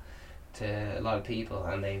deal to a lot of people,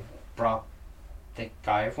 and they got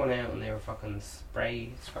everyone out and they were fucking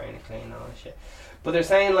spraying it clean and all that shit. But they're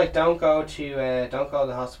saying, like, don't go to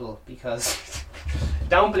the hospital, because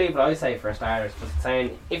don't believe what I say for starters. But it's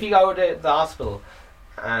saying if you go to the hospital,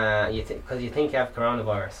 because you think you have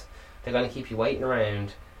coronavirus, they're going to keep you waiting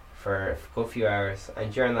around for a good few hours,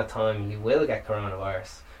 and during that time you will get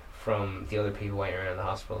coronavirus from the other people waiting around the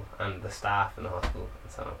hospital and the staff in the hospital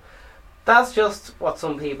and so on. That's just what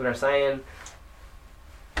some people are saying,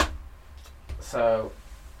 so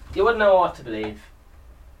you wouldn't know what to believe.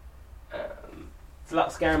 It's a lot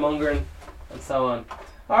of scaremongering and so on.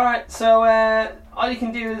 Alright, so all you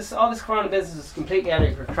can do is, all this corona business is completely out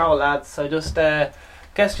of your control, lads, so just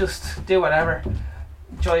just do whatever,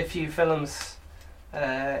 enjoy a few films,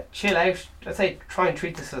 chill out. I'd say try and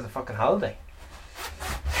treat this as a fucking holiday.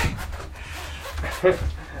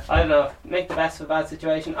 I don't know, make the best of a bad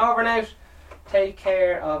situation. Over and out. Take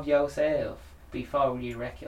care of yourself before you wreck